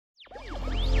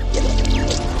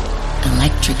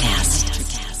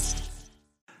LeaderCast.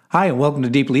 Hi, and welcome to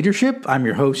Deep Leadership. I'm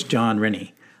your host, John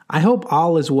Rennie. I hope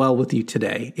all is well with you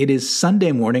today. It is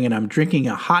Sunday morning, and I'm drinking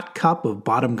a hot cup of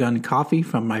Bottom Gun coffee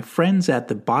from my friends at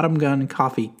the Bottom Gun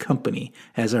Coffee Company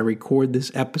as I record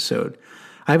this episode.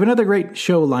 I have another great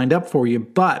show lined up for you,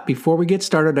 but before we get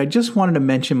started, I just wanted to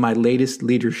mention my latest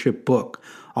leadership book,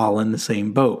 All in the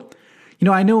Same Boat. You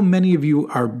know, I know many of you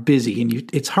are busy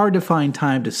and it's hard to find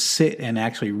time to sit and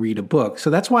actually read a book.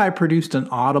 So that's why I produced an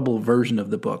Audible version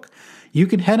of the book. You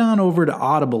can head on over to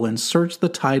Audible and search the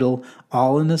title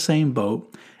All in the Same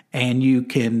Boat, and you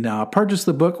can purchase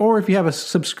the book, or if you have a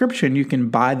subscription, you can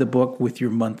buy the book with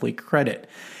your monthly credit.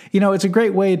 You know, it's a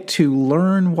great way to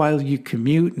learn while you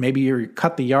commute. Maybe you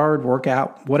cut the yard, work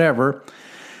out, whatever.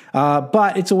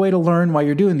 But it's a way to learn while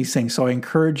you're doing these things, so I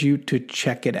encourage you to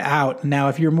check it out. Now,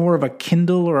 if you're more of a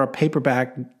Kindle or a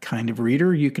paperback kind of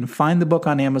reader, you can find the book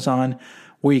on Amazon,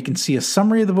 where you can see a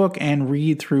summary of the book and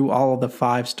read through all of the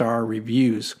 5-star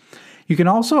reviews. You can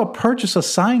also purchase a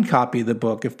signed copy of the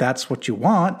book if that's what you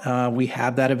want. We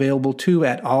have that available too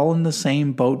at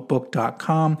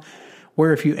allinthesameboatbook.com,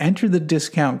 where if you enter the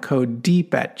discount code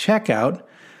DEEP at checkout,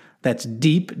 that's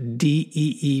DEEP,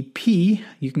 D-E-E-P,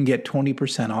 you can get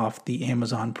 20% off the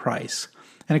Amazon price.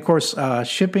 And of course,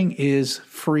 shipping is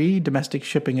free. Domestic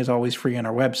shipping is always free on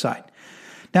our website.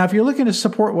 Now, if you're looking to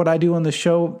support what I do on the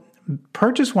show,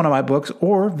 purchase one of my books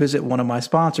or visit one of my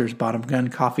sponsors,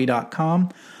 bottomguncoffee.com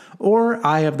or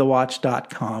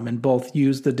eyeofthewatch.com, and both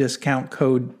use the discount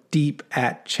code DEEP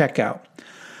at checkout.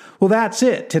 Well, that's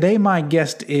it. Today, my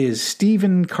guest is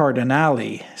Stephen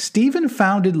Cardinale. Stephen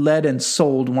founded, led, and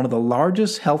sold one of the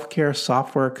largest healthcare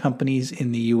software companies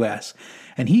in the U.S.,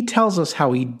 and he tells us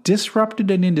how he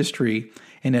disrupted an industry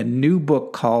in a new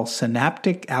book called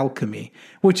Synaptic Alchemy,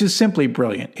 which is simply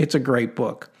brilliant. It's a great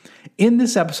book. In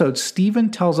this episode,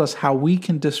 Stephen tells us how we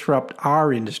can disrupt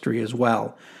our industry as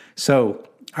well. So,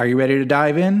 are you ready to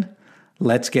dive in?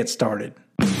 Let's get started.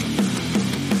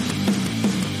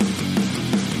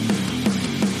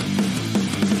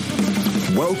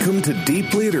 Welcome to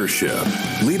Deep Leadership.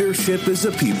 Leadership is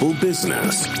a people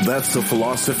business. That's the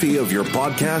philosophy of your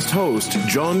podcast host,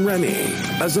 John Rennie.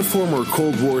 As a former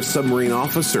Cold War submarine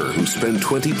officer who spent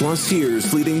 20 plus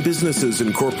years leading businesses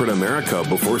in corporate America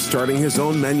before starting his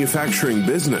own manufacturing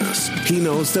business, he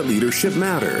knows that leadership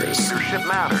matters.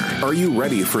 Are you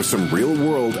ready for some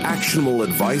real-world actionable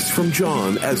advice from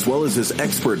John as well as his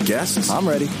expert guests? I'm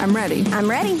ready.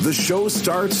 The show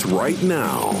starts right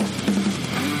now.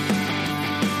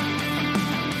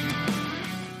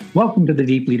 Welcome to the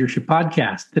Deep Leadership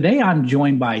Podcast. Today, I'm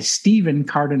joined by Stephen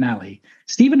Cardinale.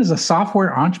 Stephen is a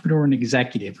software entrepreneur and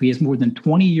executive. He has more than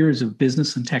 20 years of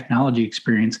business and technology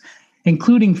experience,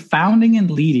 including founding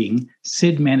and leading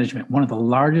SID Management, one of the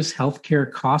largest healthcare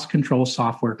cost control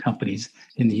software companies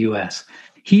in the U.S.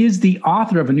 He is the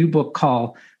author of a new book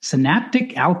called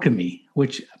Synaptic Alchemy,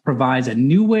 which provides a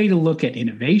new way to look at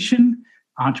innovation,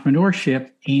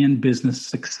 entrepreneurship, and business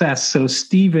success. So,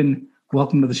 Stephen,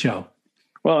 welcome to the show.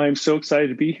 Well, I'm so excited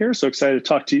to be here. So excited to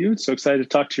talk to you. So excited to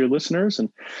talk to your listeners and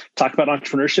talk about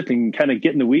entrepreneurship and kind of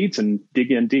get in the weeds and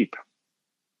dig in deep.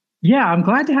 Yeah, I'm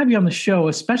glad to have you on the show,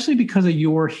 especially because of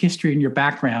your history and your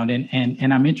background.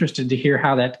 And I'm interested to hear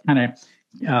how that kind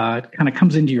of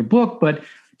comes into your book. But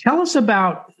tell us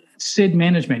about SID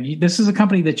Management. This is a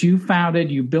company that you founded,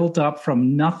 you built up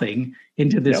from nothing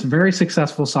into this very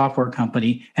successful software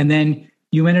company. And then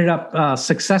you ended up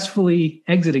successfully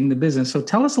exiting the business. So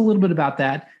tell us a little bit about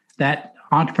that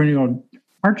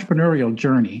entrepreneurial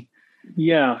journey.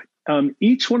 Yeah.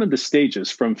 Each one of the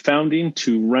stages from founding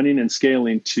to running and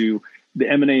scaling to the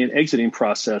M&A and exiting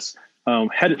process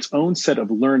had its own set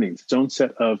of learnings, its own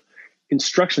set of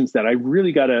instructions that I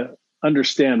really got to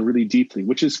understand really deeply,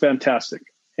 which is fantastic.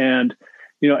 And,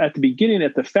 you know, at the beginning,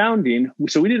 at the founding,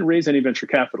 so we didn't raise any venture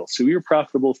capital. So we were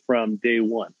profitable from day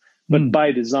one. But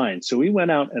by design. So we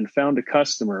went out and found a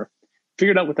customer,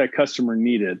 figured out what that customer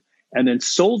needed, and then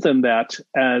sold them that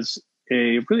as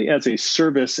a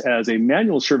service, as a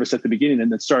manual service at the beginning,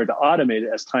 and then started to automate it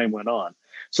as time went on.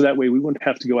 So that way we wouldn't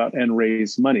have to go out and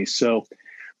raise money. So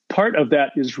part of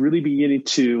that is really beginning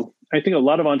to, I think a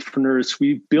lot of entrepreneurs,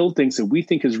 we build things that we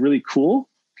think is really cool,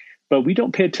 but we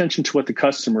don't pay attention to what the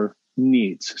customer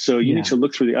needs. So you need to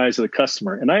look through the eyes of the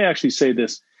customer. And I actually say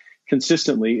this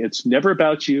consistently: it's never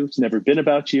about you. It's never been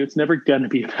about you. It's never going to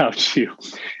be about you.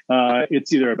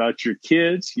 It's either about your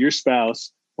kids, your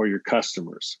spouse, or your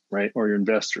customers, right? Or your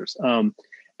investors. And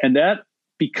that,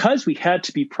 because we had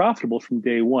to be profitable from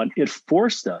day one, it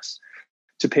forced us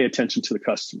to pay attention to the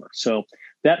customer. So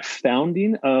that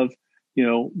founding of, you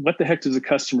know, what the heck does the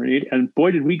customer need? And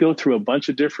boy, did we go through a bunch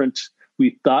of different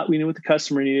we thought we knew what the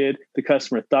customer needed. The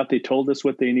customer thought they told us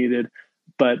what they needed,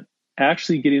 but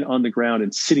actually getting on the ground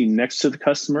and sitting next to the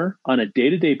customer on a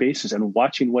day-to-day basis and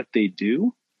watching what they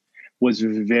do was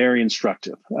very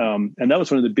instructive. And that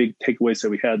was one of the big takeaways that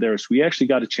we had there. Is we actually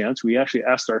got a chance. We actually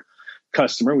asked our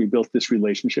customer, we built this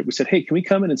relationship. We said, hey, can we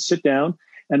come in and sit down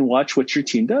and watch what your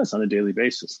team does on a daily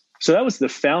basis? So that was the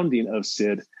founding of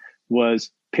SID,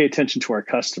 was pay attention to our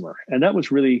customer. And that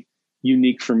was really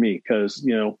unique for me because,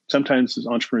 sometimes as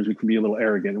entrepreneurs, we can be a little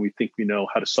arrogant and we think we know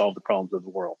how to solve the problems of the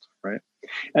world, right?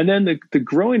 And then the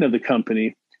growing of the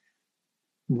company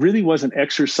really was an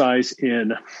exercise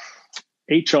in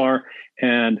HR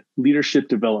and leadership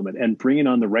development and bringing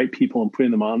on the right people and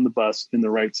putting them on the bus in the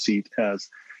right seat, as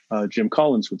Jim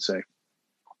Collins would say.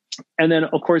 And then,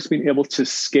 of course, being able to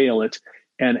scale it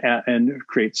and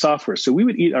create software. So we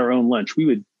would eat our own lunch. We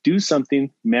would do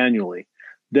something manually,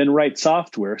 then write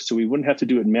software so we wouldn't have to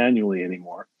do it manually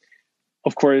anymore.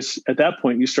 Of course, at that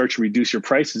point, you start to reduce your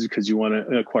prices because you want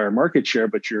to acquire market share,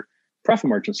 but your profit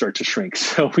margins start to shrink.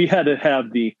 So we had to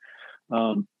have the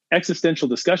existential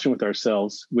discussion with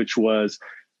ourselves, which was,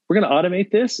 we're going to automate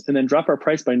this and then drop our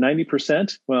price by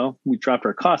 90%. Well, we dropped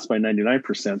our costs by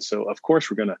 99%. So of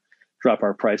course, we're going to drop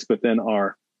our price, but then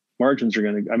our margins are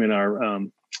our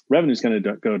revenue is going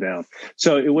to go down.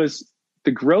 So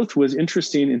the growth was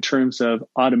interesting in terms of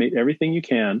automate everything you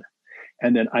can,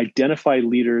 and then identify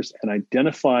leaders and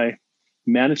identify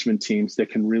management teams that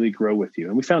can really grow with you.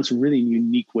 And we found some really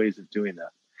unique ways of doing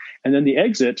that. And then the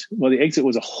exit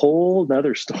was a whole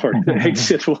nother story. The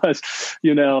exit was,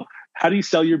 how do you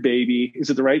sell your baby? Is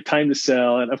it the right time to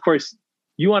sell? And of course,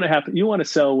 you want to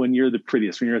sell when you're the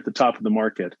prettiest, when you're at the top of the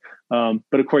market.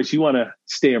 But of course, you want to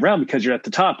stay around because you're at the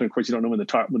top. And of course, you don't know when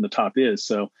the top is.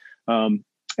 So, and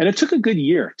it took a good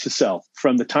year to sell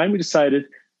from the time we decided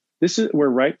we're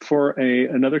ripe for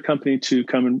another company to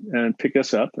come and pick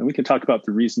us up. And we can talk about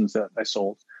the reasons that I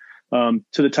sold. To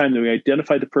the time that we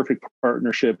identified the perfect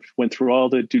partnership, went through all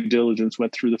the due diligence,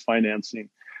 went through the financing,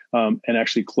 and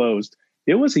actually closed.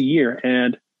 It was a year,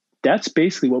 and that's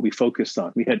basically what we focused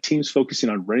on. We had teams focusing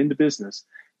on running the business,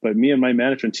 but me and my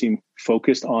management team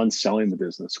focused on selling the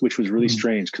business, which was really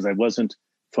strange because I wasn't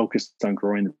focused on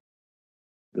growing the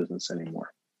business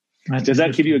anymore. Does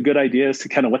that give you a good idea as to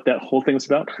kind of what that whole thing was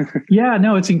about? Yeah,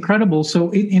 no, it's incredible. So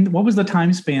what was the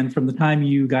time span from the time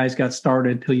you guys got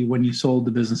started till when you sold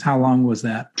the business? How long was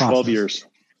that process? 12 years.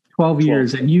 12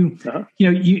 years. And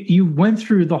you went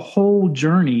through the whole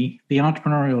journey, the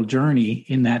entrepreneurial journey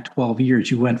in that 12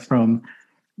 years. You went from,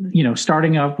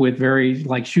 starting up with very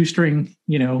shoestring,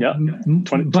 budget,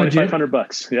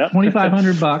 $2,500. Yeah.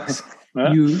 $2,500.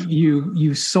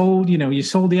 You sold, you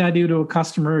sold the idea to a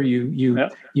customer. You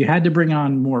had to bring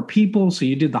on more people. So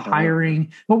you did the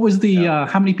hiring. What was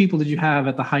how many people did you have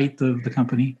at the height of the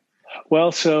company?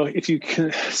 Well, so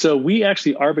we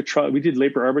actually we did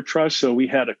labor arbitrage. So we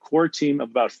had a core team of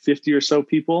about 50 or so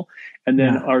people. And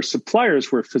then our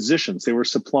suppliers were physicians. They were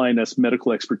supplying us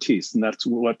medical expertise. And that's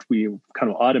what we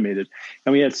kind of automated.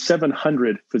 And we had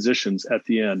 700 physicians at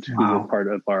the end who were part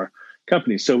of our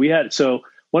company. So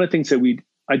one of the things that we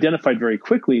identified very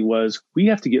quickly was we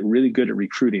have to get really good at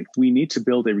recruiting. We need to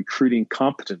build a recruiting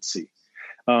competency,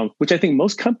 which I think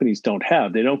most companies don't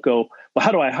have. They don't go, well,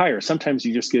 how do I hire? Sometimes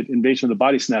you just get invasion of the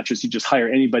body snatchers. You just hire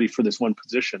anybody for this one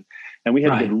position. And we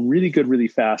had to get really good, really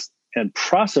fast and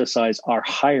processize our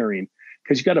hiring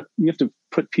because you have to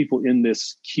put people in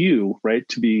this queue, right,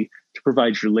 to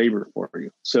provide your labor for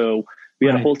you. So we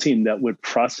had a whole team that would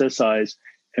processize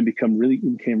and became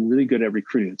really good at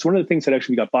recruiting. It's one of the things that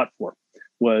actually we got bought for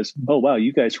was, oh, wow,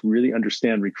 you guys really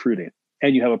understand recruiting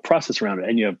and you have a process around it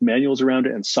and you have manuals around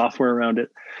it and software around it.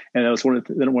 And that was one of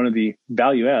the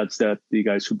value adds that the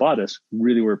guys who bought us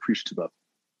really were appreciative of.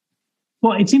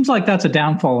 Well, it seems like that's a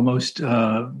downfall of most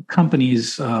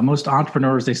companies, most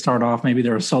entrepreneurs. They start off, maybe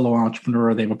they're a solo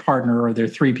entrepreneur, they have a partner, or they're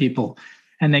three people,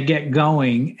 and they get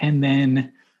going. And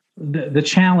then the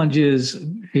challenge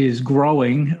is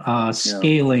growing,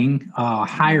 scaling,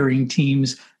 hiring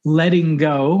teams, letting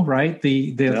go, right?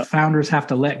 The founders have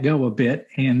to let go a bit.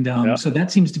 And so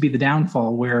that seems to be the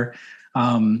downfall where,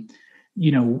 the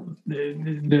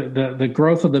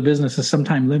growth of the business is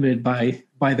sometimes limited by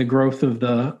the growth of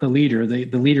the leader. The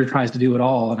leader tries to do it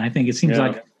all. And I think it seems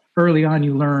like early on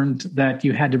you learned that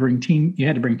you had to bring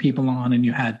people on and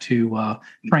you had to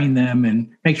train them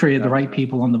and make sure you had the right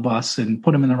people on the bus and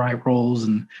put them in the right roles.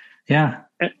 And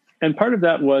And part of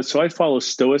that was, so I follow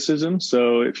Stoicism.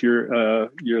 So if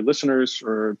your listeners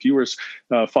or viewers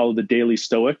follow the Daily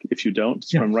Stoic, if you don't,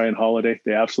 it's from Ryan Holiday.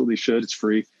 They absolutely should. It's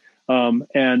free.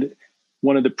 And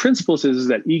one of the principles is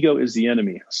that ego is the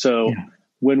enemy. So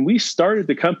when we started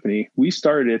the company, we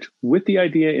started with the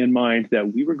idea in mind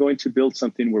that we were going to build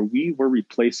something where we were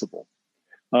replaceable.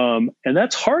 And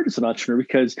that's hard as an entrepreneur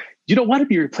because you don't want to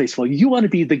be replaceable. You want to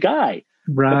be the guy.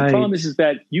 Right. But the problem is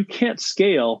that you can't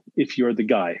scale if you're the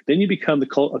guy. Then you become a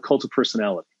cult of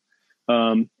personality.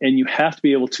 And you have to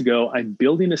be able to go, I'm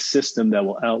building a system that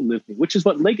will outlive me, which is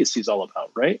what legacy is all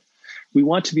about, right? We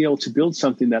want to be able to build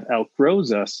something that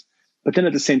outgrows us, but then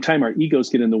at the same time, our egos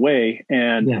get in the way.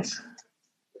 And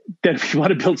then if you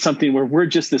want to build something where we're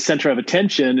just the center of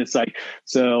attention, it's like,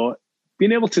 so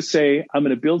being able to say, I'm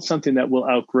going to build something that will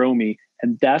outgrow me.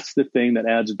 And that's the thing that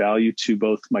adds value to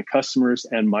both my customers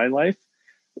and my life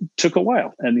took a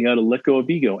while. And you got to let go of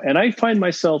ego. And I find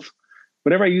myself,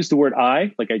 whenever I use the word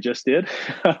I, like I just did,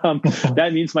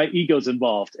 that means my ego's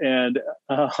involved. And,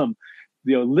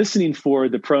 listening for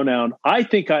the pronoun, I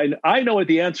think I know what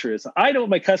the answer is. I know what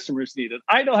my customers need. And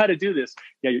I know how to do this.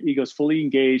 Yeah, your ego's fully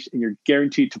engaged and you're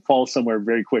guaranteed to fall somewhere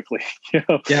very quickly.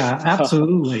 Yeah,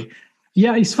 absolutely.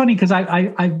 Yeah, it's funny because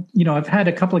I've had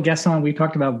a couple of guests on. We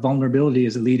talked about vulnerability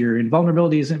as a leader, and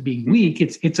vulnerability isn't being weak.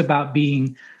 It's about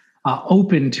being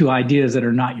open to ideas that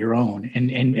are not your own,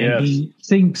 and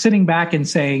sitting back and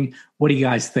saying, "What do you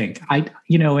guys think?" I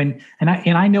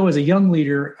know as a young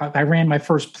leader, I ran my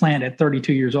first plant at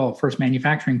 32 years old, first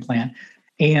manufacturing plant,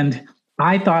 and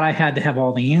I thought I had to have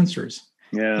all the answers.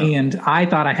 Yeah. And I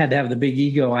thought I had to have the big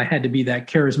ego. I had to be that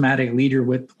charismatic leader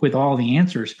with all the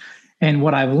answers. And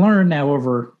what I've learned now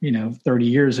over 30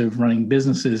 years of running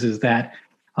businesses is that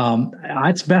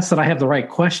it's best that I have the right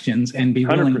questions and be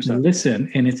willing 100%. To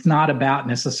listen. And it's not about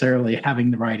necessarily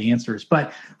having the right answers,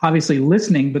 but obviously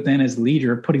listening, but then as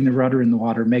leader, putting the rudder in the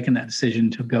water, making that decision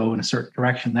to go in a certain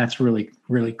direction. That's really,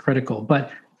 really critical.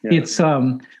 But it's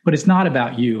not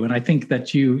about you. And I think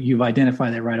that you've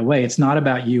identified that right away. It's not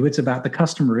about you. It's about the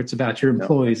customer. It's about your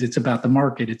employees. It's about the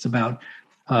market. It's about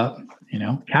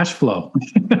cash flow,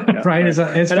 right?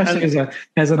 Especially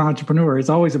as an entrepreneur, it's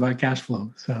always about cash flow.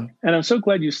 So, and I'm so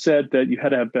glad you said that you had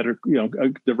to have better,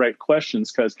 the right questions,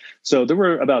 because so there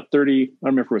were about 30, I don't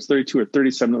remember if it was 32 or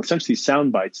 37, essentially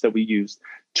sound bites that we used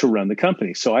to run the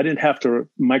company. So I didn't have to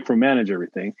micromanage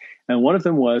everything. And one of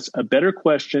them was a better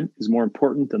question is more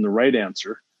important than the right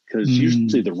answer, because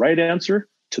usually the right answer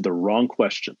to the wrong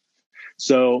question.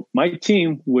 So my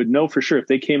team would know for sure if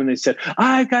they came and they said,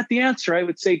 I've got the answer. I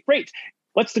would say, great.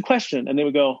 What's the question? And they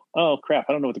would go, oh, crap.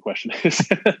 I don't know what the question is.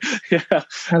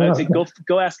 I'd say,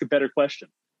 go ask a better question.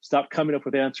 Stop coming up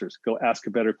with answers. Go ask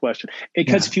a better question.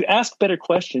 Because if you ask better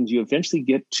questions, you eventually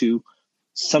get to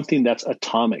something that's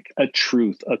atomic, a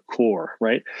truth, a core,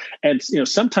 right? And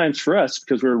sometimes for us,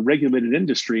 because we're a regulated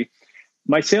industry,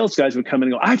 my sales guys would come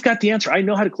in and go, I've got the answer. I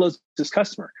know how to close this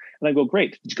customer. And I go,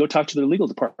 great. Did you go talk to the legal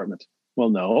department? Well,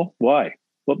 no. Why?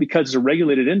 Well, because it's a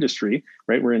regulated industry,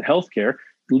 right? We're in healthcare.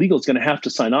 Legal is going to have to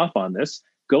sign off on this.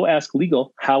 Go ask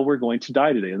legal how we're going to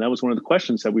die today. And that was one of the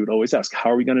questions that we would always ask. How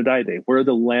are we going to die today? Where are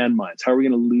the landmines? How are we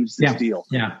going to lose this deal?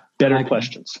 Yeah. Better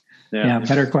questions. Yeah,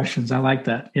 better questions. I like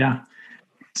that. Yeah.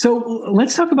 So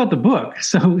let's talk about the book.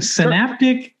 So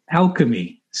Synaptic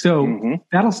Alchemy. So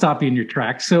that'll stop you in your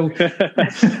tracks. So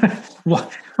well,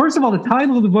 first of all, the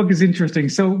title of the book is interesting.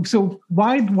 So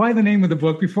why the name of the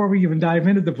book before we even dive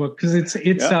into the book? Because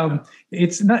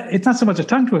it's not so much a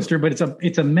tongue twister, but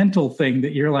it's a mental thing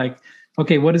that you're like,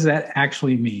 okay, what does that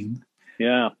actually mean?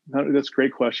 Yeah, that's a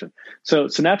great question. So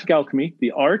Synaptic Alchemy,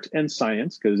 the art and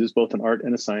science, because it is both an art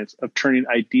and a science, of turning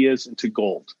ideas into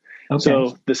gold. Okay.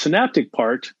 So the synaptic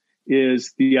part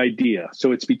is the idea.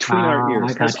 So it's between our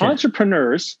ears. As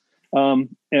entrepreneurs, and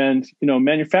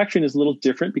manufacturing is a little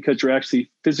different because you're actually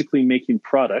physically making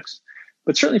products.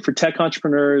 But certainly for tech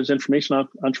entrepreneurs, information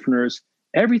entrepreneurs,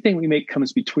 everything we make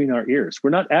comes between our ears. We're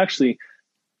not actually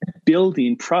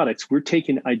building products. We're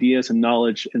taking ideas and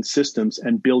knowledge and systems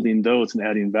and building those and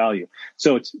adding value.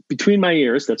 So it's between my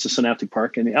ears. That's the synaptic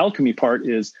part. And the alchemy part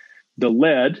is the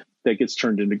lead that gets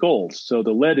turned into gold. So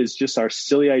the lead is just our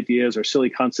silly ideas, our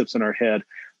silly concepts in our head.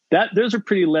 Those are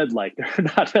pretty lead-like. They're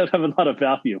not have a lot of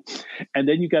value. And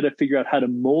then you got to figure out how to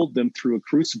mold them through a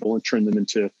crucible and turn them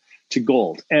into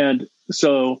gold. And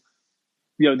so,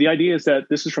 the idea is that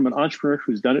this is from an entrepreneur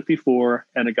who's done it before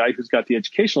and a guy who's got the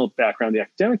educational background, the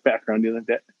academic background,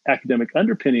 the academic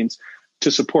underpinnings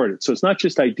to support it. So it's not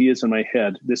just ideas in my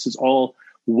head. This is all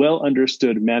well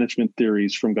understood management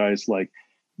theories from guys like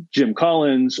Jim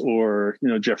Collins or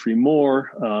Jeffrey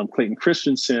Moore, Clayton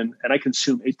Christensen, and I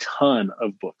consume a ton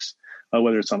of books,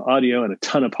 whether it's on audio and a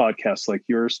ton of podcasts like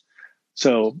yours.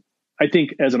 So I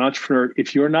think as an entrepreneur,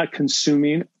 if you're not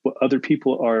consuming what other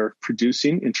people are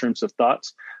producing in terms of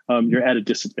thoughts, you're at a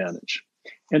disadvantage.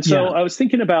 And so I was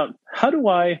thinking about how do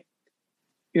I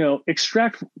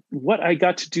extract what I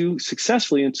got to do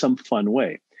successfully in some fun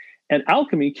way. And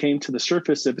alchemy came to the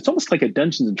surface of, it's almost like a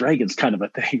Dungeons and Dragons kind of a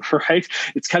thing, right?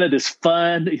 It's kind of this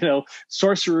fun,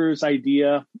 sorcerer's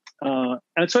idea.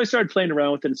 And so I started playing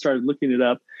around with it and started looking it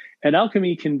up. And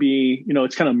alchemy can be,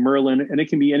 it's kind of Merlin, and it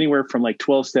can be anywhere from like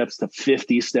 12 steps to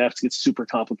 50 steps. It gets super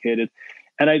complicated.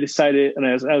 And I decided, and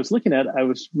as I was looking at it, I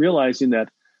was realizing that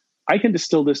I can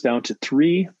distill this down to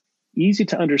 3 easy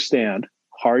to understand,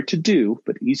 hard to do,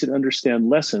 but easy to understand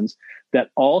lessons that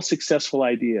all successful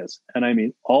ideas, and I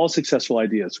mean all successful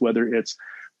ideas, whether it's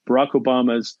Barack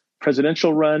Obama's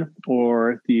presidential run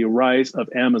or the rise of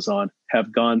Amazon,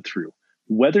 have gone through,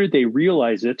 whether they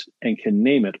realize it and can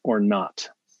name it or not.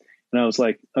 And I was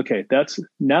like, okay,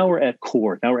 now we're at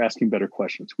core. Now we're asking better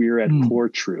questions. We are at core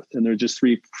truth. And there are just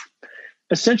 3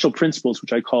 essential principles,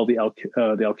 which I call the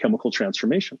alchemical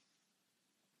transformation.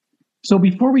 So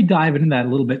before we dive into that a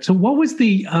little bit, so what was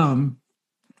the,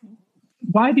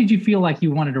 why did you feel like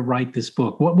you wanted to write this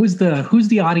book? Who's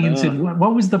the audience, and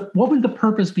what was the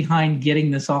purpose behind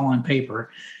getting this all on paper?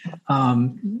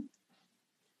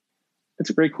 It's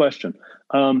a great question.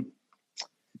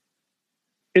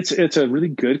 It's a really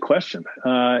good question.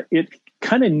 It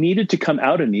kind of needed to come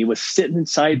out of me. It was sitting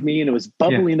inside me and it was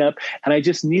bubbling up, and I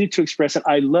just needed to express it.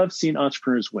 I love seeing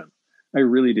entrepreneurs win. I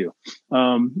really do.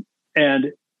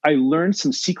 And I learned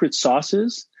some secret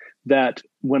sauces that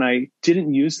when I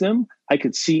didn't use them, I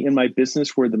could see in my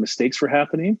business where the mistakes were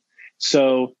happening.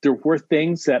 So there were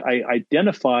things that I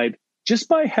identified just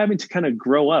by having to kind of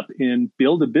grow up and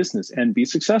build a business and be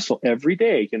successful every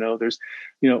day. There's,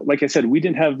 like I said, we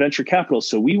didn't have venture capital,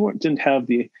 so we didn't have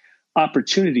the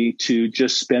opportunity to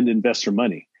just spend investor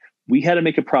money. We had to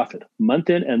make a profit month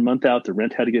in and month out. The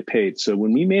rent had to get paid. So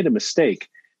when we made a mistake,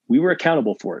 we were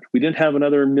accountable for it. We didn't have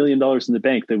another $1 million in the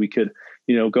bank that we could,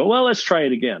 go, well, let's try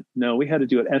it again. No, we had to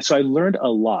do it. And so I learned a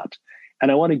lot.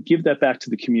 And I want to give that back to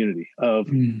the community of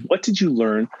what did you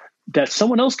learn that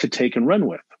someone else could take and run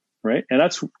with, right? And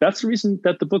that's the reason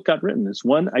that the book got written is,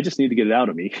 1, I just need to get it out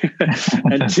of me.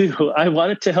 And 2, I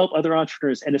wanted to help other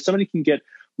entrepreneurs. And if somebody can get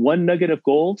 1 nugget of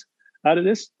gold out of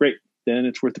this, great. Then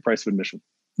it's worth the price of admission.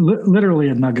 Literally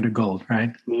a nugget of gold,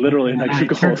 right? Literally a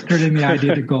nugget of gold. Turning the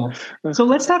idea to gold. So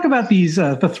let's talk about these,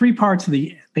 the 3 parts of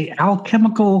the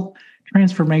alchemical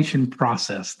transformation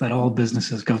process that all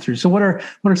businesses go through. So what are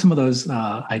some of those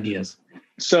ideas?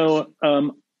 So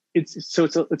it's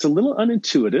a little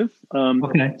unintuitive.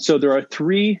 Okay. So there are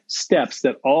 3 steps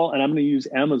that and I'm going to use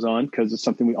Amazon because it's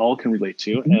something we all can relate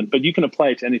to, but you can apply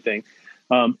it to anything.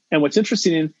 And what's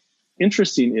interesting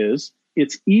is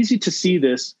it's easy to see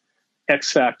this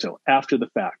ex facto, after the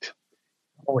fact.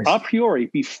 Always. A priori,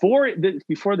 before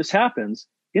this happens,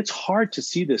 it's hard to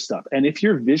see this stuff. And if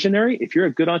you're visionary, if you're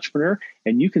a good entrepreneur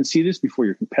and you can see this before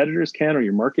your competitors can or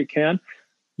your market can,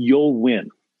 you'll win.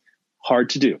 Hard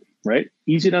to do, right?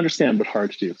 Easy to understand, but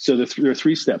hard to do. So there are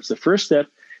 3 steps. The first step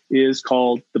is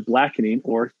called the blackening,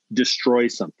 or destroy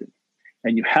something.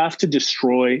 And you have to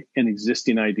destroy an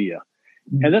existing idea.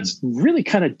 And that's really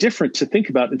kind of different to think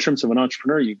about in terms of an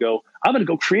entrepreneur. You go, I'm going to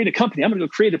go create a company. I'm going to go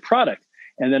create a product.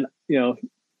 And then,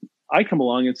 I come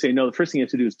along and say, no, the first thing you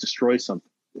have to do is destroy something.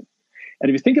 And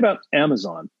if you think about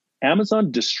Amazon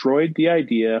destroyed the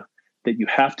idea that you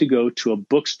have to go to a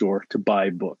bookstore to buy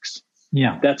books.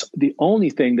 Yeah. That's the only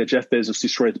thing that Jeff Bezos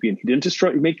destroyed at the beginning. He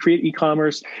didn't create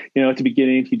e-commerce, at the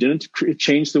beginning. He didn't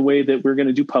change the way that we're going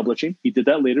to do publishing. He did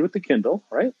that later with the Kindle,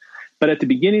 right? But at the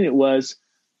beginning it was,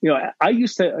 I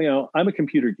used to, I'm a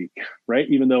computer geek, right?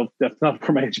 Even though that's not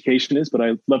where my education is, but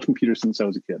I loved computers since I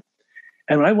was a kid.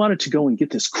 And when I wanted to go and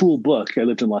get this cool book, I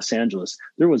lived in Los Angeles.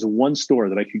 There was 1 store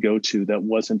that I could go to that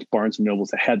wasn't Barnes & Nobles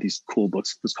that had these cool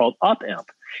books. It was called OpAmp.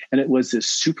 And it was this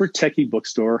super techie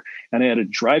bookstore. And I had to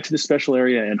drive to the special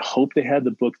area and hope they had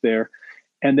the book there.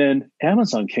 And then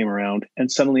Amazon came around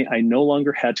and suddenly I no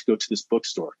longer had to go to this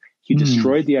bookstore. He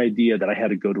destroyed the idea that I had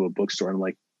to go to a bookstore. And I'm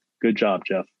like, good job,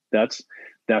 Jeff. That's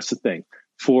the thing.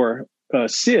 For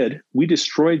Sid, we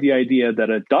destroyed the idea that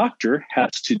a doctor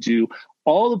has to do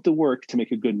all of the work to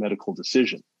make a good medical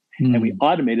decision. And we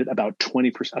automated about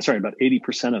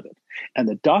 80% of it. And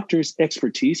the doctor's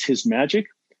expertise, his magic,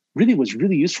 really was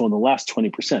really useful in the last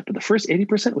 20%. But the first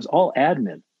 80% was all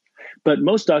admin. But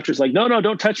most doctors like, no,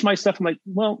 don't touch my stuff. I'm like,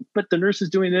 well, but the nurse is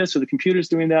doing this or the computer's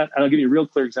doing that. And I'll give you a real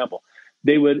clear example.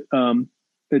 They would,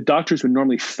 the doctors would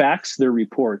normally fax their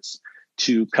reports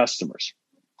to customers.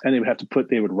 And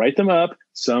they would write them up.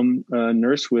 Some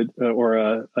nurse would,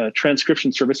 or a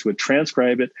transcription service would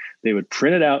transcribe it. They would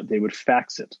print it out. They would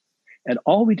fax it. And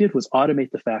all we did was automate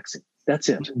the faxing. That's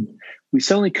it. We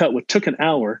suddenly cut what took an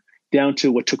hour down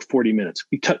to what took 40 minutes.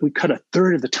 We cut a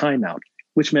third of the time out.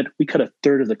 which meant we cut a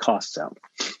third of the costs out,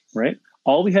 right?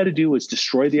 All we had to do was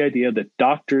destroy the idea that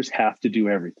doctors have to do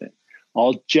everything.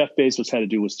 All Jeff Bezos had to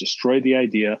do was destroy the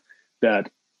idea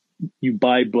that you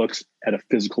buy books at a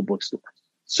physical bookstore.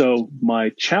 So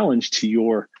my challenge to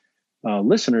your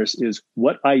listeners is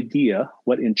what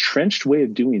entrenched way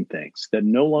of doing things that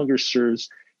no longer serves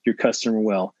your customer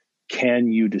well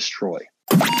can you destroy?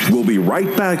 We'll be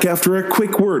right back after a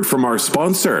quick word from our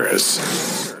sponsors.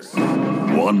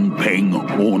 One ping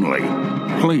only,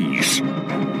 please.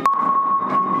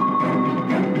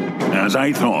 As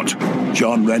I thought,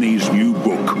 John Rennie's new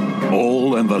book,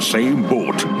 All in the Same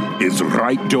Boat, is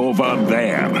right over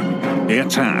there.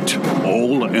 It's at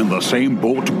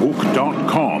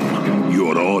allinthesameboatbook.com.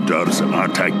 Your orders are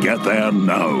to get there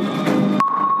now.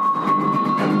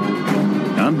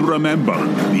 And remember,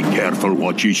 be careful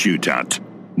what you shoot at.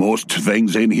 Most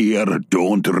things in here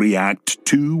don't react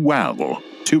too well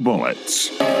to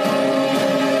bullets.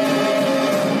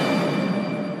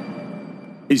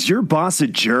 Is your boss a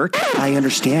jerk? I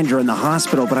understand you're in the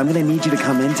hospital, but I'm going to need you to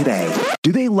come in today.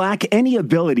 Do they lack any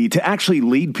ability to actually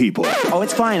lead people? Oh,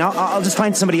 it's fine. I'll just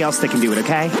find somebody else that can do it,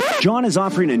 okay? John is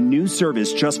offering a new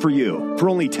service just for you. For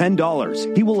only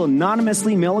 $10, he will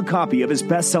anonymously mail a copy of his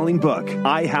best-selling book,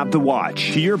 I Have the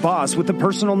Watch, to your boss with a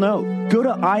personal note. Go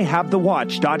to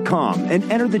IHaveTheWatch.com and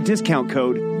enter the discount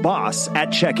code BOSS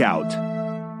at checkout.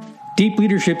 Deep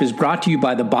Leadership is brought to you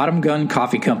by the Bottom Gun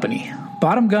Coffee Company.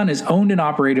 Bottom Gun is owned and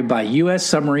operated by U.S.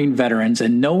 submarine veterans,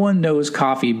 and no one knows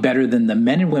coffee better than the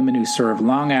men and women who serve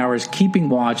long hours keeping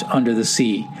watch under the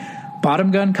sea.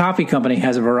 Bottom Gun Coffee Company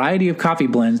has a variety of coffee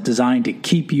blends designed to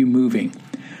keep you moving.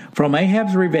 From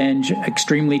Ahab's Revenge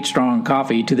extremely strong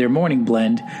coffee to their morning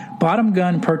blend, Bottom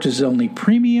Gun purchases only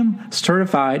premium,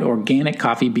 certified organic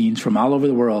coffee beans from all over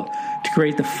the world to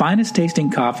create the finest tasting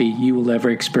coffee you will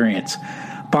ever experience.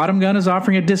 Bottom Gun is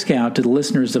offering a discount to the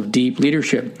listeners of Deep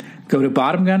Leadership. Go to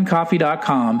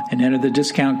bottomguncoffee.com and enter the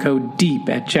discount code DEEP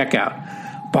at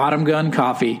checkout. Bottom Gun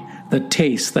Coffee, the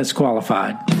taste that's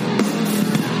qualified.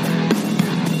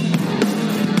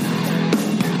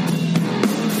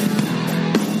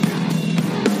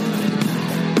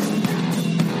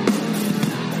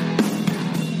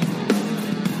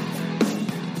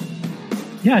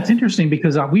 Yeah, it's interesting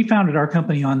because we founded our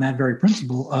company on that very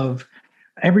principle of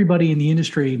everybody in the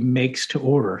industry makes to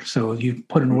order. So you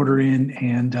put an order in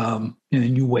and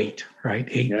then you wait, right?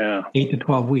 8 to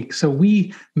 12 weeks. So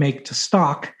we make to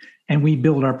stock and we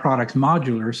build our products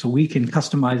modular so we can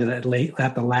customize it at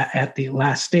the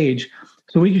last stage.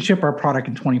 So we can ship our product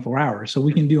in 24 hours. So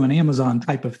we can do an Amazon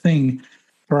type of thing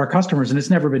for our customers, and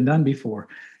it's never been done before.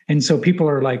 And so people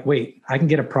are like, wait, I can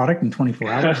get a product in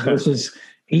 24 hours versus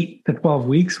 8 to 12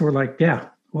 weeks. We're like, yeah,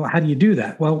 well, how do you do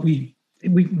that? Well, we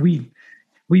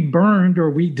burned or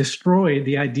we destroyed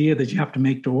the idea that you have to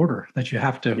make to order, that you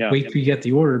have to wait till you get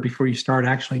the order before you start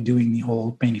actually doing the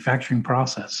whole manufacturing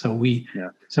process. So we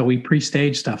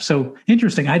pre-stage stuff. So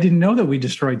interesting. I didn't know that we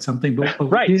destroyed something, but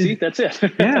right. See, that's it.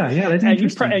 That's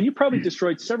interesting. And you probably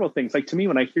destroyed several things. Like to me,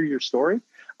 when I hear your story,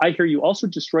 I hear you also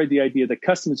destroyed the idea that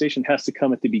customization has to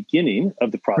come at the beginning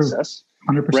of the process.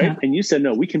 100%. Right. And you said,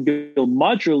 no, we can build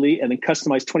modularly and then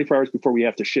customize 24 hours before we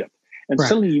have to ship. And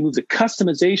suddenly you move the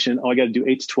customization, I got to do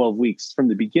 8 to 12 weeks from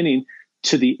the beginning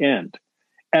to the end.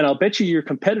 And I'll bet you your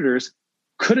competitors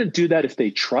couldn't do that if they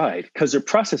tried because their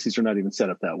processes are not even set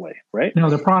up that way, right? No,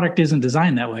 the product isn't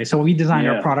designed that way. So we designed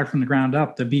our product from the ground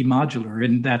up to be modular,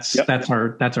 and that's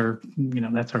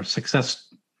our success,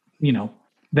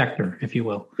 vector, if you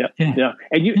will. Yeah.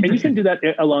 And you can do that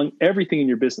along everything in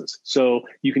your business. So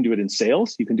you can do it in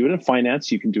sales, you can do it in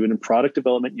finance, you can do it in product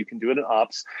development, you can do it in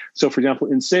ops. So for example,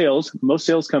 in sales, most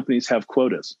sales companies have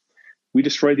quotas. We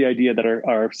destroy the idea that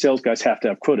our sales guys have to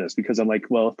have quotas because I'm like,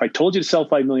 well, if I told you to sell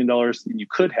 $5 million, then you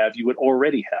would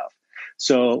already have.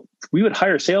 So we would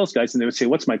hire sales guys and they would say,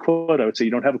 what's my quota? I would say,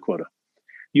 you don't have a quota.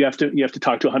 You have to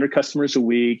talk to 100 customers a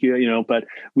week, but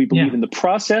we believe in the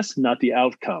process, not the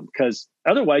outcome, because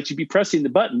otherwise you'd be pressing the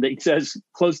button that says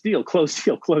close deal, close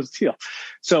deal, close deal.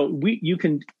 So you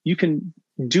can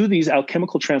do these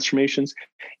alchemical transformations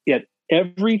at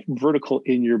every vertical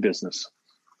in your business.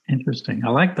 Interesting. I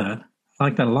like that. I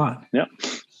like that a lot. Yeah.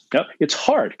 It's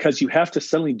hard because you have to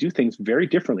suddenly do things very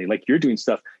differently. Like you're doing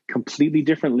stuff completely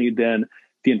differently than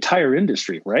the entire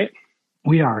industry, right?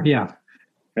 We are. Yeah.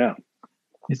 Yeah.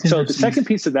 So the second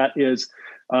piece of that is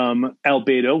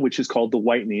albedo, which is called the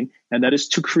whitening, and that is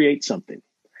to create something.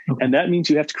 Okay. And that means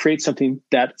you have to create something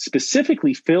that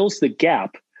specifically fills the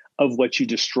gap of what you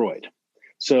destroyed.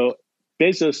 So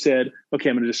Bezos said, okay,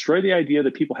 I'm going to destroy the idea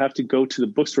that people have to go to the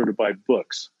bookstore to buy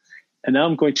books. And now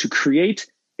I'm going to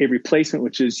create a replacement,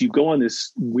 which is you go on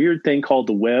this weird thing called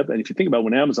the web. And if you think about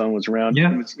when Amazon was around,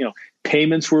 it was,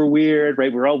 payments were weird,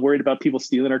 right? We're all worried about people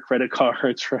stealing our credit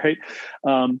cards, right?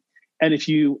 And if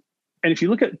you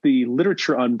look at the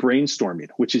literature on brainstorming,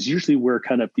 which is usually where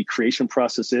kind of the creation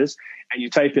process is, and you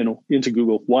type into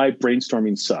Google why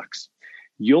brainstorming sucks,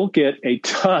 you'll get a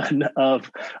ton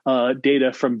of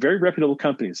data from very reputable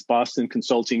companies, Boston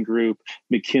Consulting Group,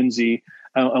 McKinsey.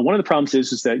 One of the problems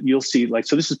is that you'll see,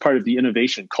 so this is part of the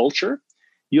innovation culture.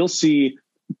 You'll see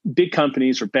big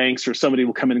companies or banks or somebody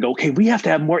will come in and go, okay, we have to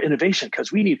have more innovation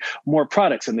because we need more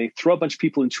products. And they throw a bunch of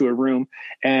people into a room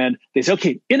and they say,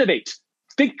 okay, innovate,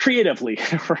 think creatively,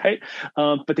 right?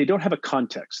 But they don't have a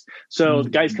context. So the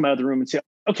guys come out of the room and say,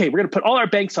 okay, we're going to put all our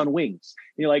banks on wings.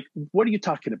 And you're like, what are you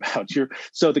talking about?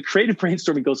 So the creative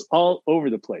brainstorming goes all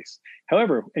over the place.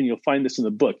 However, and you'll find this in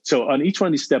the book. So on each one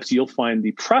of these steps, you'll find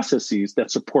the processes that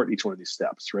support each one of these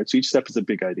steps, right? So each step is a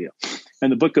big idea.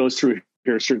 And the book goes through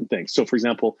here are certain things. So for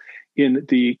example, in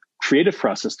the creative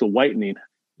process, the whitening,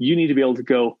 you need to be able to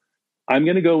go, I'm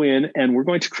going to go in and we're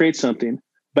going to create something,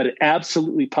 but it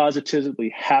absolutely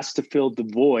positively has to fill the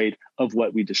void of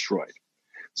what we destroyed.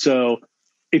 So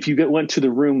if you went to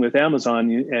the room with Amazon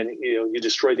and you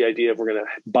destroy the idea of we're going to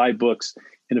buy books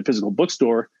in a physical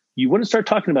bookstore, you wouldn't start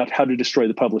talking about how to destroy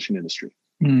the publishing industry.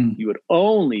 You would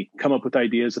only come up with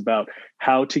ideas about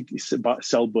how to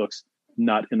sell books,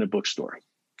 not in a bookstore.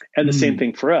 And the same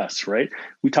thing for us, right?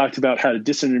 We talked about how to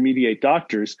disintermediate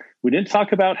doctors. We didn't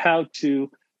talk about how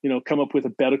to come up with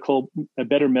a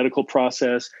better medical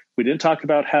process. We didn't talk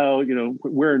about how,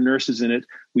 where are nurses in it.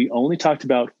 We only talked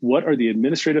about what are the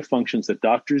administrative functions that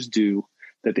doctors do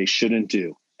that they shouldn't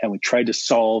do. And we tried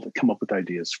to come up with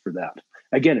ideas for that.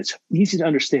 Again, it's easy to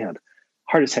understand,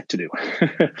 hard as heck to do.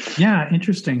 Yeah,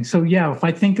 interesting. So if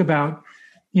I think about,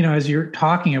 as you're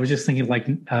talking, I was just thinking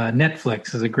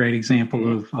Netflix is a great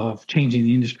example of changing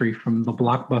the industry from the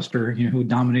Blockbuster, who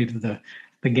dominated the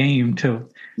game to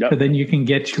then you can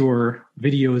get your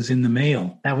videos in the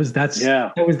mail. That was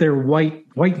their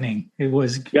whitening. It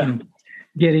was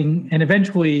getting, and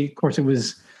eventually, of course, it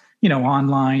was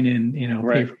online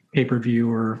and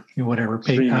pay-per-view or whatever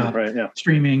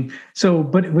streaming. So,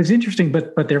 but it was interesting.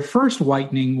 But their first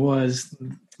whitening was,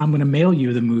 I'm going to mail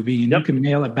you the movie, and you can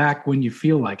mail it back when you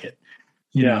feel like it.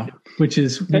 You know, which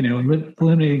is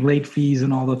eliminating late fees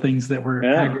and all the things that were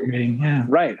aggravating. Yeah,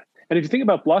 right. And if you think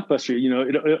about Blockbuster,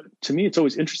 to me, it's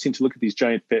always interesting to look at these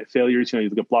giant failures. You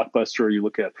look at Blockbuster, or you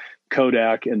look at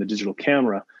Kodak and the digital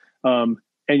camera, and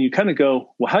you kind of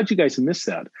go, well, how'd you guys miss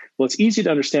that? Well, it's easy to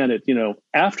understand it,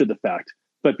 after the fact.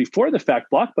 But before the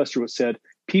fact, Blockbuster said,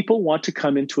 people want to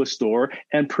come into a store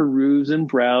and peruse and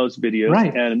browse videos.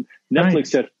 Right. And Netflix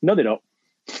said, no, they don't.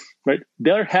 Right?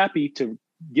 They're happy to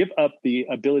give up the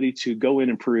ability to go in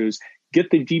and peruse, get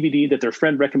the DVD that their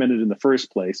friend recommended in the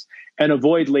first place, and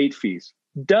avoid late fees.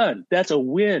 Done. That's a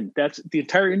win. That's the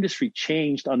entire industry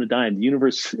changed on a dime. The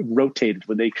universe rotated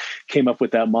when they came up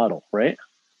with that model, right?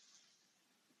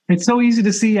 It's so easy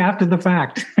to see after the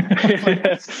fact.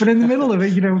 But in the middle of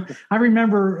it, I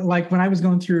remember when I was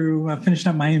going through, finishing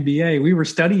up my MBA, we were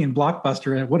studying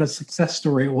Blockbuster and what a success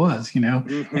story it was,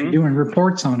 and doing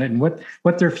reports on it and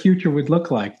what their future would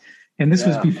look like. And this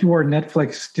was before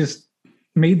Netflix just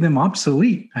made them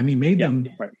obsolete. I mean, made them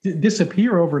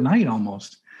disappear overnight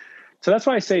almost. So that's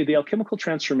why I say the alchemical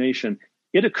transformation,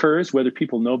 it occurs whether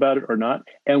people know about it or not.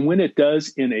 And when it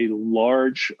does in a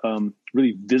large,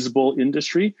 really visible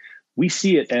industry, we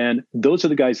see it. And those are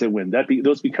the guys that win.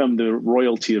 Those become the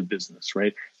royalty of business,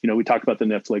 right? We talk about the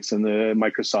Netflix and the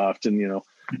Microsoft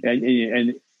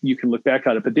and you can look back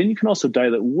at it, but then you can also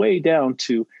dial it way down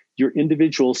to your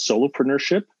individual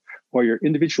solopreneurship or your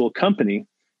individual company,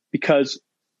 because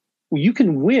you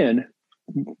can win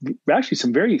actually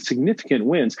some very significant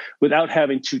wins without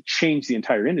having to change the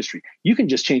entire industry. You can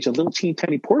just change a little teeny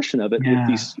tiny portion of it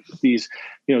with these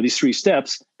three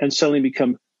steps and suddenly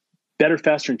become better,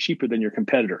 faster, and cheaper than your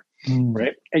competitor,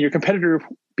 right? And your competitor,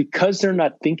 because they're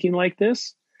not thinking like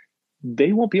this,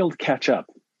 they won't be able to catch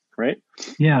up, right?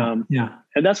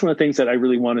 And that's one of the things that I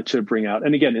really wanted to bring out.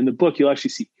 And again, in the book, you'll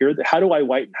actually see here, how do I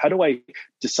whiten? How do I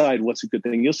decide what's a good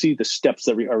thing? You'll see the steps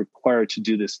that are required to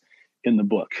do this in the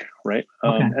book, right?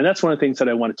 And that's one of the things that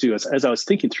I wanted to do. As I was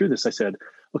thinking through this, I said,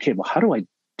 okay, well, how do I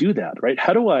do that, right?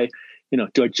 How do I,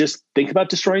 do I just think about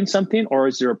destroying something, or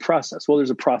is there a process? Well,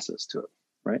 there's a process to it,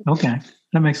 right? Okay,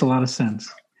 that makes a lot of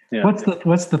sense. Yeah.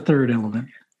 What's the third element?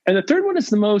 And the third one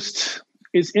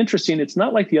is interesting. It's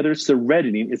not like the others. It's the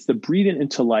reddening. It's the breathing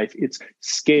into life. It's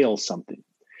scale something.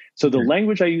 So the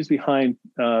language I use behind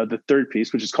the third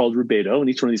piece, which is called rubedo, and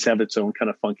each one of these have its own kind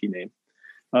of funky name.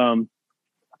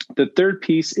 The third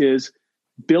piece is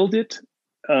build it,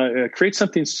 create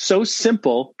something so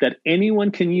simple that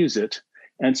anyone can use it,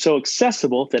 and so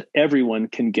accessible that everyone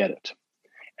can get it.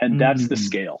 And that's the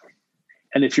scale.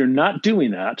 And if you're not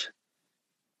doing that,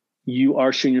 you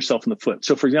are shooting yourself in the foot.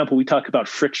 So, for example, we talk about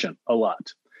friction a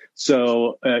lot.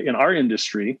 So in our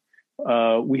industry,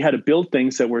 we had to build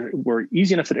things that were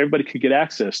easy enough that everybody could get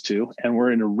access to, and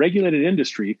we're in a regulated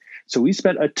industry. So we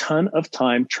spent a ton of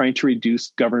time trying to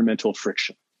reduce governmental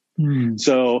friction.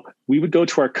 So we would go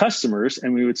to our customers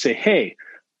and we would say, hey,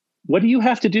 what do you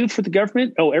have to do for the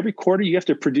government? Oh, every quarter you have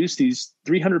to produce these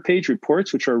 300-page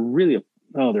reports, which are really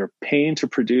they're a pain to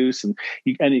produce, and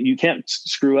you can't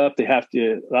screw up. The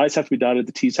I's have to be dotted,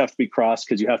 the T's have to be crossed,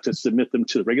 because you have to submit them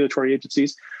to the regulatory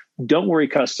agencies. Don't worry,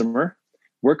 customer.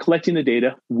 We're collecting the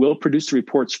data. We'll produce the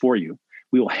reports for you.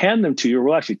 We will hand them to you, or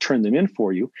we'll actually turn them in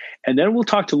for you. And then we'll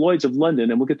talk to Lloyd's of London,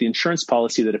 and we'll get the insurance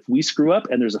policy that if we screw up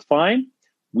and there's a fine,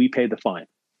 we pay the fine.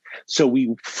 So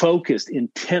we focused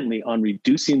intently on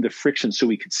reducing the friction so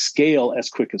we could scale as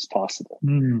quick as possible.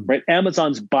 Right?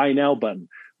 Amazon's buy now button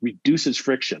reduces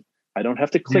friction. I don't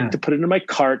have to click to put it in my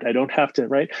cart. I don't have to,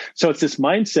 right? So it's this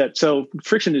mindset. So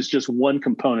friction is just one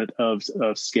component of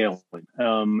scaling.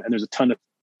 And there's a ton of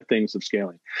things of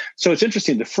scaling. So it's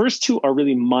interesting. The first two are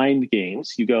really mind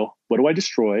games. You go, what do I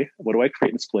destroy? What do I create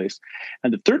in its place?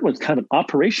 And the third one's kind of an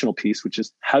operational piece, which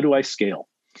is how do I scale,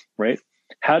 right?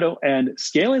 And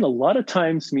scaling a lot of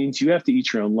times means you have to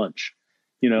eat your own lunch.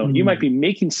 You might be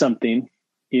making something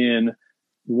in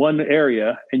one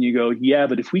area and you go, yeah,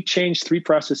 but if we change 3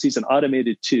 processes and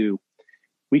automated 2,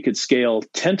 we could scale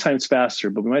 10 times faster,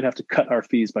 but we might have to cut our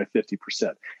fees by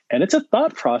 50%. And it's a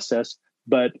thought process,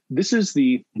 but it's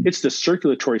the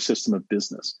circulatory system of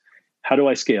business. How do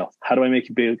I scale? How do I make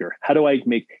it bigger? How do I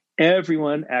make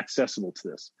everyone accessible to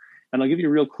this? And I'll give you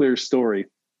a real clear story.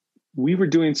 We were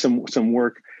doing some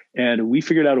work, and we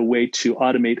figured out a way to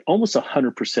automate almost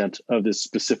 100% of this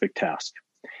specific task.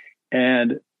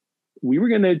 And we were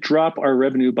going to drop our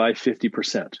revenue by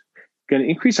 50%, going to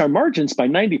increase our margins by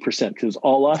 90% because it was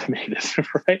all automated,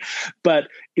 right? But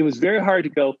it was very hard to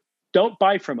go, don't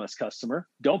buy from us, customer.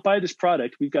 Don't buy this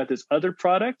product. We've got this other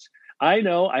product. I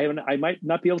know I might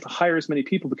not be able to hire as many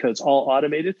people because it's all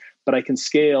automated, but I can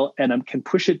scale and I can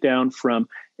push it down from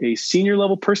a senior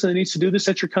level person that needs to do this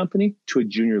at your company to a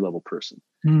junior level person.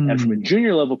 And from a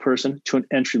junior level person to an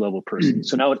entry level person.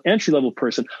 So now an entry level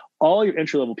person, all your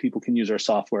entry level people can use our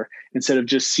software instead of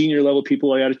just senior level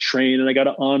people I got to train and I got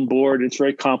to onboard. It's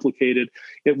very complicated.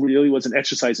 It really was an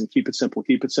exercise in keep it simple,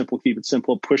 keep it simple, keep it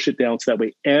simple, push it down so that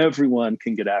way everyone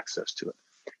can get access to it.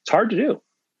 It's hard to do.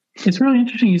 It's really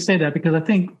interesting you say that, because I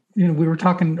think we were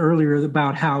talking earlier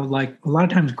about how like a lot of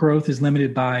times growth is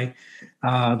limited by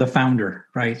the founder,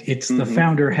 right? It's the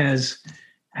founder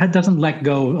doesn't let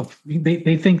go of.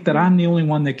 They think that I'm the only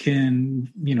one that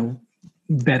can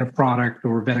vet a product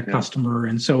or vet a customer,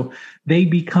 and so they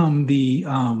become the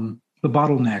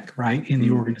bottleneck, right, in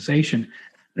the organization.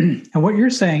 And what you're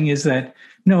saying is that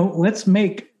no, let's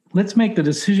make the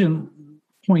decision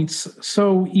points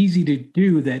so easy to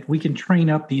do that we can train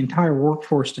up the entire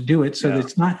workforce to do it, so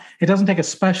that it doesn't take a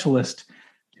specialist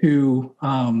to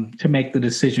make the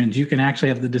decisions. You can actually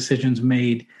have the decisions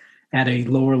made at a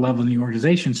lower level in the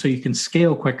organization, so you can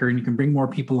scale quicker and you can bring more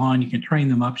people on. You can train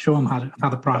them up, show them how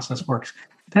the process works.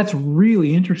 That's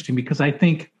really interesting, because I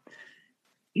think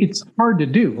it's hard to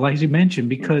do, like you mentioned,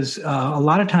 because a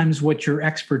lot of times what your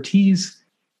expertise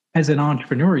as an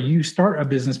entrepreneur, you start a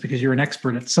business because you're an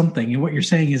expert at something. And what you're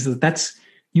saying is that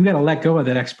you got to let go of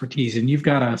that expertise and you've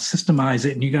got to systemize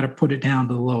it and you got to put it down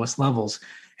to the lowest levels.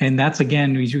 And that's,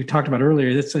 again, as we talked about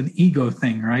earlier, that's an ego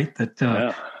thing, right?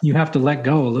 That you have to let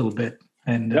go a little bit.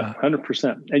 And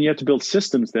 100%. And you have to build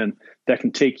systems then that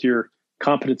can take your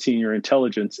competency and your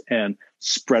intelligence and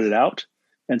spread it out.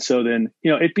 And so then,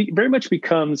 it very much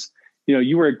becomes,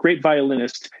 you were a great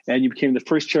violinist and you became the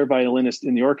first chair violinist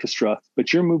in the orchestra,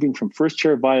 but you're moving from first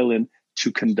chair violin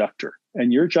to conductor.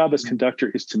 And your job as conductor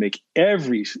is to make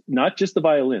not just the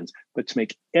violins, but to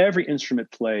make every instrument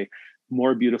play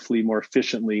more beautifully, more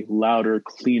efficiently, louder,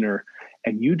 cleaner.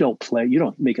 And you don't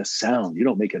make a sound, you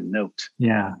don't make a note.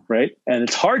 Yeah. Right. And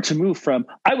it's hard to move from,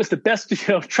 I was the best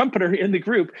trumpeter in the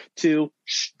group to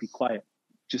be quiet,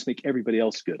 just make everybody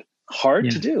else good. Hard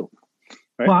to do.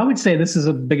 Right? Well, I would say this is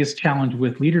the biggest challenge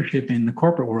with leadership in the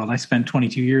corporate world. I spent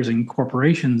 22 years in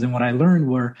corporations, and what I learned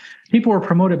were people were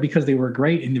promoted because they were a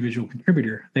great individual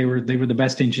contributor. They were the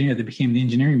best engineer. They became the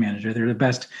engineering manager. They were the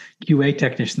best QA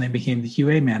technician. They became the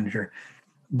QA manager.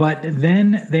 But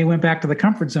then they went back to the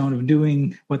comfort zone of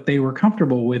doing what they were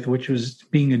comfortable with, which was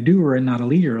being a doer and not a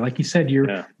leader. Like you said,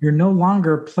 you're no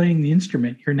longer playing the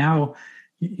instrument. You're now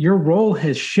your role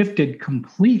has shifted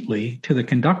completely to the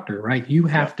conductor, right? You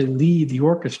have to lead the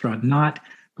orchestra, not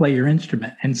play your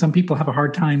instrument. And some people have a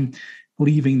hard time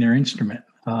leaving their instrument.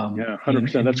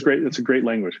 100%. That's great. That's a great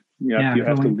language. You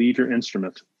have to leave your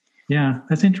instrument. Yeah,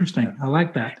 that's interesting. I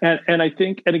like that. And I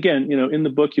think, and again, in the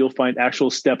book, you'll find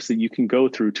actual steps that you can go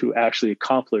through to actually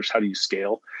accomplish how do you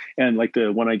scale. And like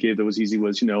the one I gave that was easy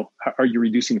was, are you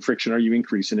reducing friction? Are you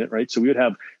increasing it? Right. So we would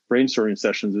have brainstorming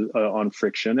sessions on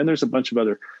friction. And there's a bunch of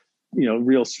other,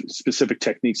 real specific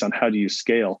techniques on how do you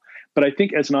scale. But I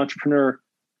think as an entrepreneur,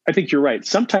 I think you're right.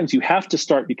 Sometimes you have to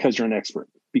start because you're an expert,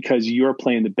 because you're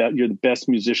playing you're the best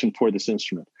musician for this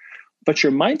instrument. But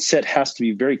your mindset has to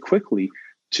be very quickly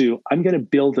to, I'm going to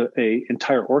build a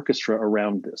entire orchestra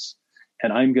around this,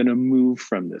 and I'm going to move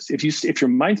from this. If your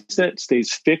mindset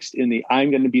stays fixed in the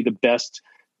I'm going to be the best,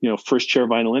 first chair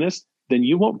violinist, then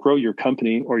you won't grow your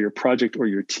company or your project or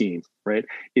your team, right?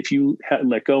 If you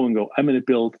let go and go, I'm going to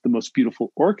build the most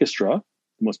beautiful orchestra,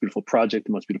 the most beautiful project,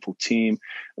 the most beautiful team,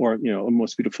 or a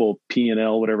most beautiful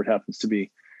P&L, whatever it happens to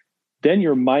be, then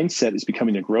your mindset is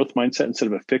becoming a growth mindset instead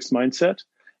of a fixed mindset.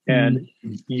 And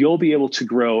you'll be able to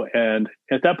grow. And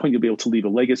at that point, you'll be able to leave a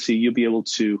legacy. You'll be able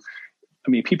to,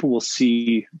 people will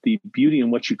see the beauty in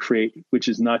what you create, which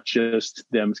is not just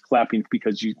them clapping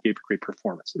because you gave a great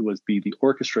performance. It was the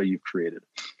orchestra you've created.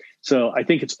 So I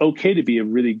think it's okay to be a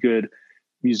really good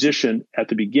musician at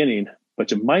the beginning,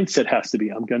 but your mindset has to be,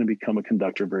 I'm going to become a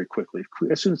conductor very quickly,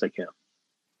 as soon as I can.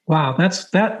 Wow,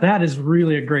 that is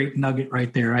really a great nugget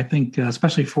right there. I think,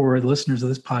 especially for the listeners of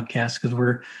this podcast, because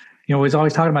we're always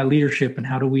talking about leadership and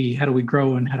how do we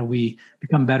grow and how do we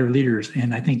become better leaders.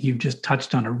 And I think you've just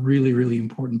touched on a really, really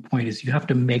important point is you have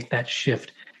to make that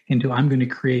shift into I'm going to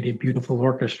create a beautiful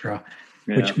orchestra,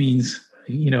 which means,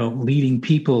 leading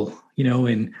people,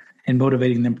 and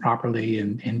motivating them properly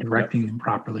and directing them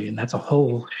properly. And that's a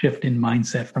whole shift in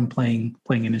mindset from playing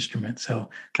an instrument. So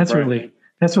that's really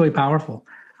powerful.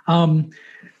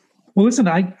 Well, listen,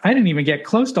 I didn't even get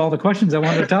close to all the questions I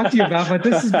wanted to talk to you about, but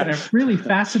this has been a really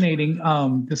fascinating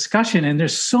discussion. And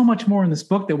there's so much more in this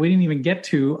book that we didn't even get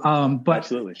to. But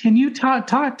Absolutely. Can you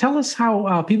tell us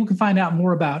how people can find out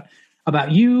more about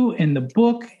you and the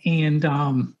book and,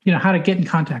 how to get in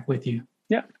contact with you?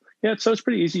 Yeah. So it's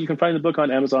pretty easy. You can find the book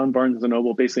on Amazon, Barnes &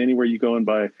 Noble, basically anywhere you go and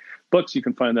buy books, you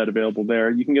can find that available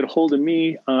there. You can get a hold of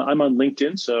me. I'm on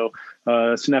LinkedIn. So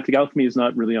Synaptic Alchemy is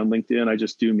not really on LinkedIn. I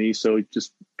just do me. So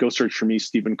just go search for me,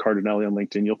 Stephen Cardinelli on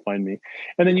LinkedIn. You'll find me.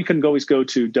 And then you can always go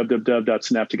to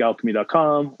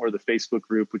www.synapticalchemy.com or the Facebook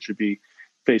group, which would be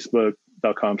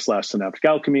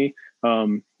facebook.com/synapticalchemy.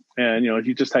 And, if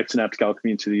you just type Synaptic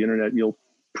Alchemy into the internet, you'll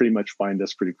pretty much find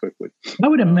us pretty quickly. I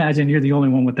would imagine you're the only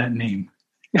one with that name.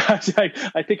 I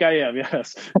think I am.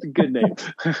 Yes. It's a good name.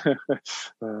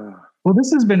 Well,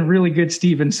 this has been really good,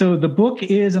 Stephen. So the book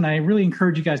is, and I really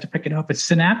encourage you guys to pick it up. It's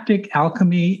Synaptic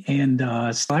Alchemy. And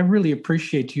so I really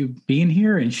appreciate you being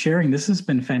here and sharing. This has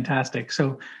been fantastic.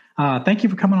 So thank you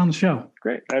for coming on the show.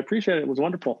 Great. I appreciate it. It was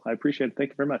wonderful. I appreciate it. Thank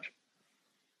you very much.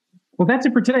 Well, that's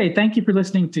it for today. Thank you for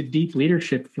listening to Deep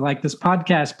Leadership. If you like this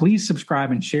podcast, please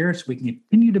subscribe and share so we can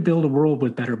continue to build a world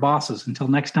with better bosses. Until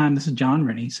next time, this is John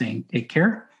Rennie saying take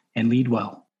care and lead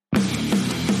well.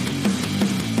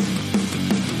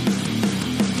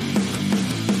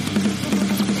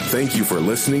 Thank you for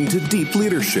listening to Deep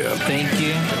Leadership. Thank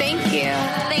you. Thank you.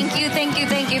 Thank you, thank you,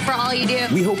 thank you for all you do.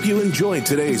 We hope you enjoyed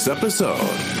today's episode.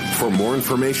 For more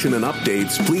information and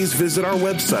updates, please visit our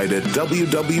website at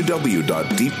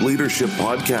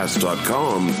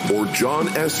www.deepleadershippodcast.com or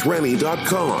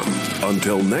johnsrennie.com.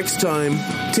 Until next time,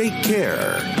 take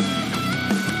care.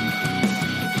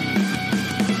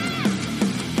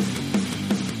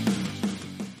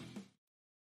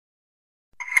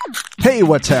 Hey,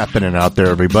 what's happening out there,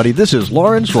 everybody? This is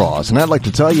Lawrence Ross, and I'd like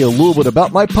to tell you a little bit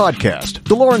about my podcast,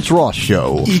 The Lawrence Ross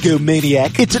Show.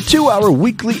 Egomaniac. It's a 2-hour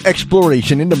weekly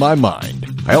exploration into my mind.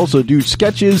 I also do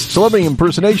sketches, celebrity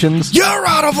impersonations. You're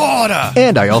out of order!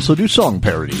 And I also do song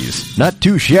parodies. Not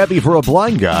too shabby for a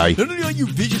blind guy. Not only are you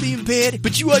visually impaired,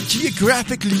 but you are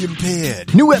geographically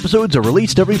impaired. New episodes are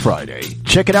released every Friday.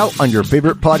 Check it out on your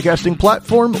favorite podcasting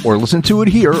platform or listen to it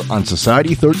here on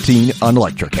Society 13 on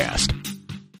Electrocast.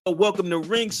 Welcome to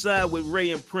Ringside with Ray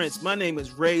and Prince. My name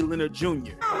is Ray Leonard Jr. Oh, is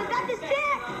that the set?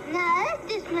 No,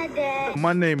 that's just my dad.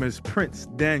 My name is Prince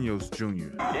Daniels Jr.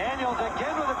 Daniels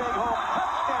again with a big home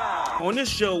touchdown. On this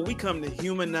show, we come to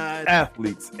humanize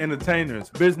athletes,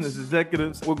 entertainers, business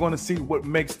executives. We're going to see what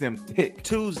makes them tick.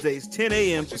 Tuesdays, 10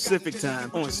 a.m. Pacific time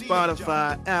on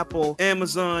Spotify, Apple,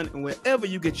 Amazon, and wherever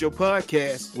you get your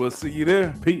podcasts. We'll see you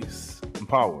there. Peace and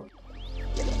power.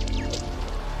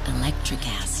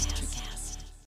 Electrocast.